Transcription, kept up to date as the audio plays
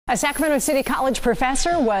A Sacramento City College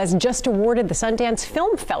professor was just awarded the Sundance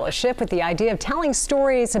Film Fellowship with the idea of telling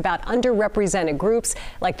stories about underrepresented groups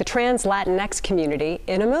like the trans-Latinx community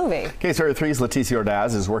in a movie. KCRA 3's Leticia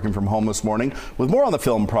Ordaz is working from home this morning with more on the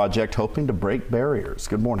film project, hoping to break barriers.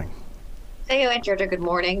 Good morning. Theo and Georgia, good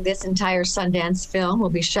morning. This entire Sundance film will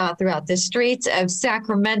be shot throughout the streets of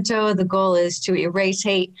Sacramento. The goal is to erase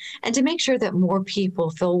hate and to make sure that more people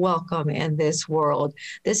feel welcome in this world.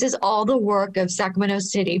 This is all the work of Sacramento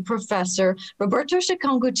City professor Roberto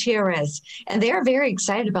Chacon-Gutiérrez, and they are very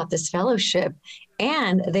excited about this fellowship.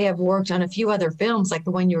 And they have worked on a few other films like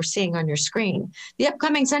the one you're seeing on your screen. The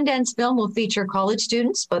upcoming Sundance film will feature college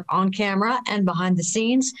students, both on camera and behind the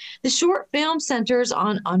scenes. The short film centers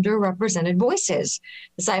on underrepresented voices.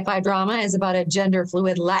 The sci-fi drama is about a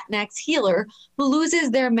gender-fluid Latinx healer who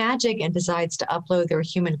loses their magic and decides to upload their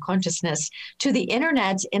human consciousness to the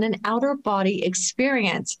internet in an outer-body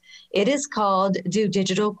experience. It is called Do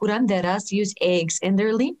Digital Curanderas Use Eggs in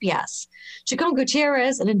Their Limpias?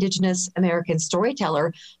 Chacon-Gutiérrez, an Indigenous American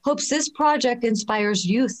storyteller, hopes this project inspires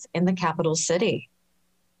youth in the capital city.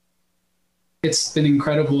 It's been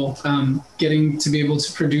incredible getting to be able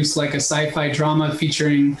to produce like a sci-fi drama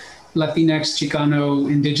featuring Latinx, Chicano,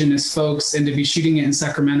 Indigenous folks, and to be shooting it in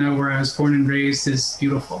Sacramento, where I was born and raised, is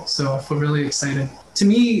beautiful. So I feel really excited. To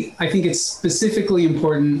me, I think it's specifically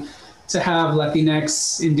important to have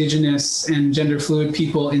Latinx, Indigenous, and gender fluid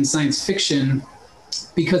people in science fiction,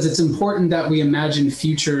 because it's important that we imagine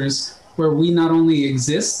futures where we not only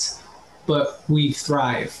exist, but we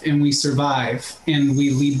thrive and we survive and we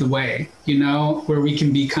lead the way, you know, where we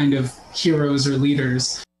can be kind of heroes or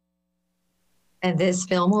leaders. And this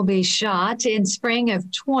film will be shot in spring of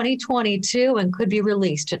 2022 and could be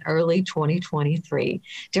released in early 2023.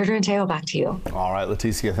 Deirdre and Teo, back to you. All right,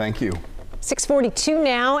 Leticia, thank you. 6:42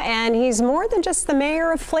 now, and he's more than just the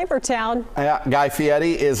mayor of Flavortown. Guy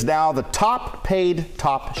Fieri is now the top paid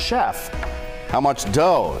top chef. How much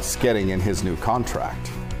dough is getting in his new contract?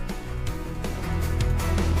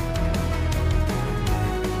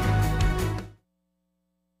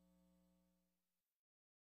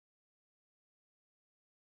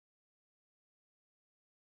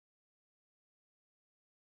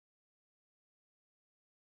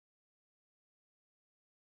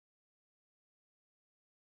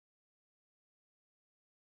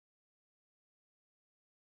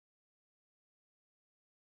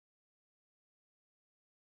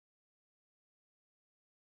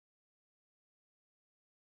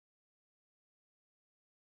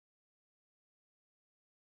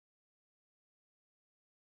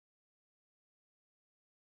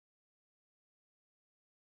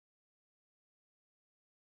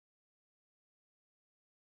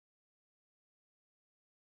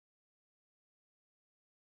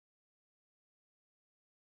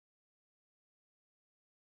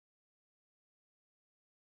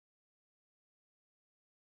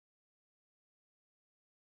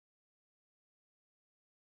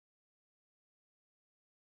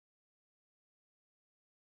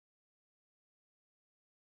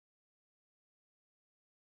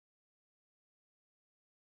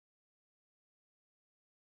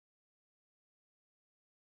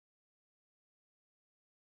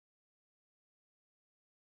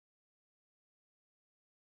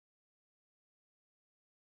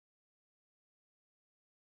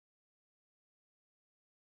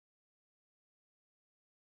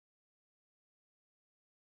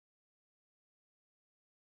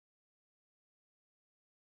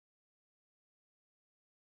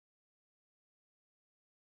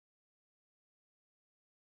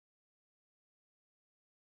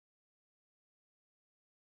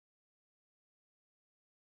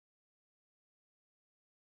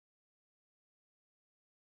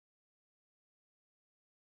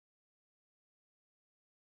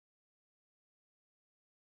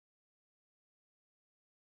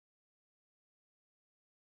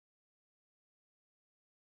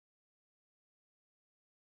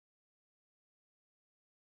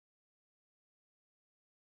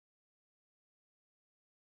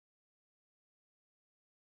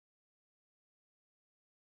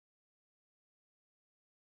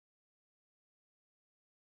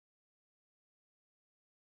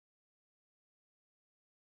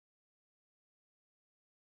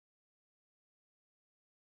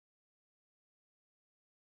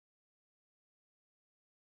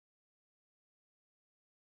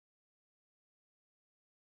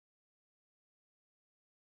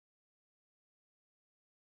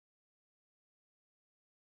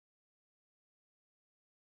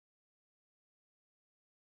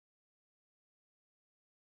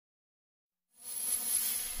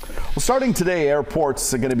 Starting today,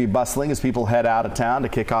 airports are going to be bustling as people head out of town to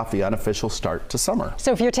kick off the unofficial start to summer.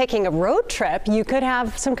 So if you're taking a road trip, you could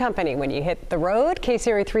have some company when you hit the road.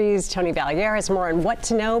 KCRA 3's Tony Balaguer has more on what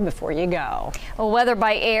to know before you go. Well, whether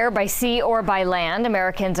by air, by sea, or by land,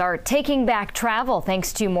 Americans are taking back travel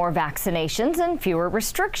thanks to more vaccinations and fewer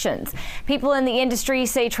restrictions. People in the industry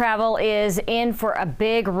say travel is in for a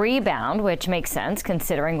big rebound, which makes sense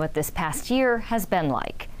considering what this past year has been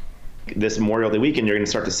like. This Memorial Day weekend, you're going to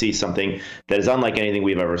start to see something that is unlike anything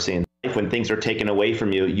we've ever seen. When things are taken away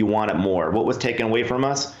from you, you want it more. What was taken away from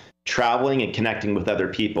us? Traveling and connecting with other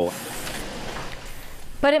people.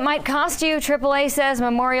 But it might cost you. AAA says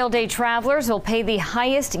Memorial Day travelers will pay the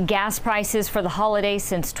highest gas prices for the holiday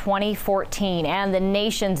since 2014. And the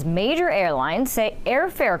nation's major airlines say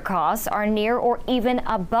airfare costs are near or even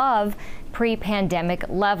above pre-pandemic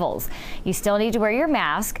levels. You still need to wear your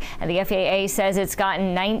mask, and the FAA says it's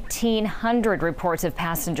gotten 1,900 reports of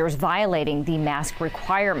passengers violating the mask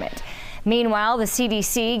requirement. Meanwhile, the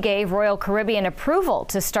CDC gave Royal Caribbean approval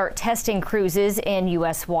to start testing cruises in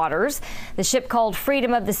U.S. waters. The ship called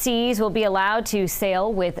Freedom of the Seas will be allowed to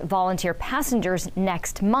sail with volunteer passengers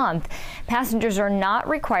next month. Passengers are not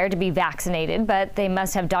required to be vaccinated, but they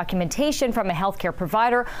must have documentation from a healthcare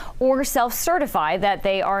provider or self-certify that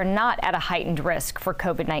they are not at a heightened risk for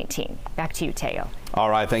COVID-19. Back to you, Teo. All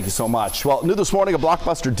right, thank you so much. Well, new this morning, a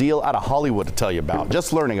blockbuster deal out of Hollywood to tell you about.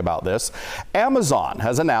 Just learning about this, Amazon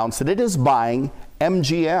has announced that it is buying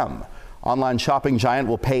MGM. Online shopping giant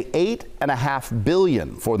will pay $8.5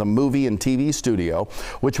 billion for the movie and TV studio,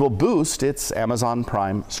 which will boost its Amazon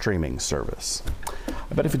Prime streaming service.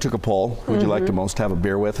 I bet if you took a poll, who would you like to most have a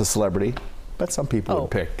beer with, a celebrity? But some people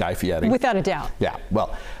would pick Guy Fieri. Without a doubt. Yeah,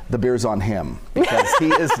 well, the beer's on him because he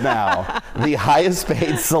is now the highest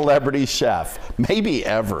paid celebrity chef, maybe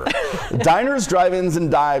ever. Diners, Drive-Ins,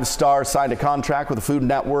 and Dives star signed a contract with the Food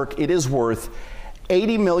Network. It is worth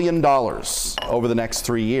 $80 million over the next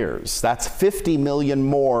 3 years. That's $50 million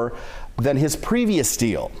more than his previous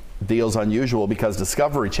deal. Deal's unusual because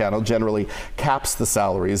Discovery Channel generally caps the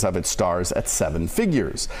salaries of its stars at 7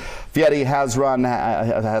 figures. Fieri has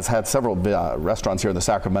had several restaurants here in the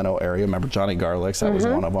Sacramento area. Remember Johnny Garlic's? That was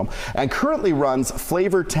one of them. And currently runs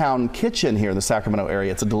Flavor Town Kitchen here in the Sacramento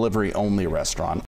area. It's a delivery-only restaurant.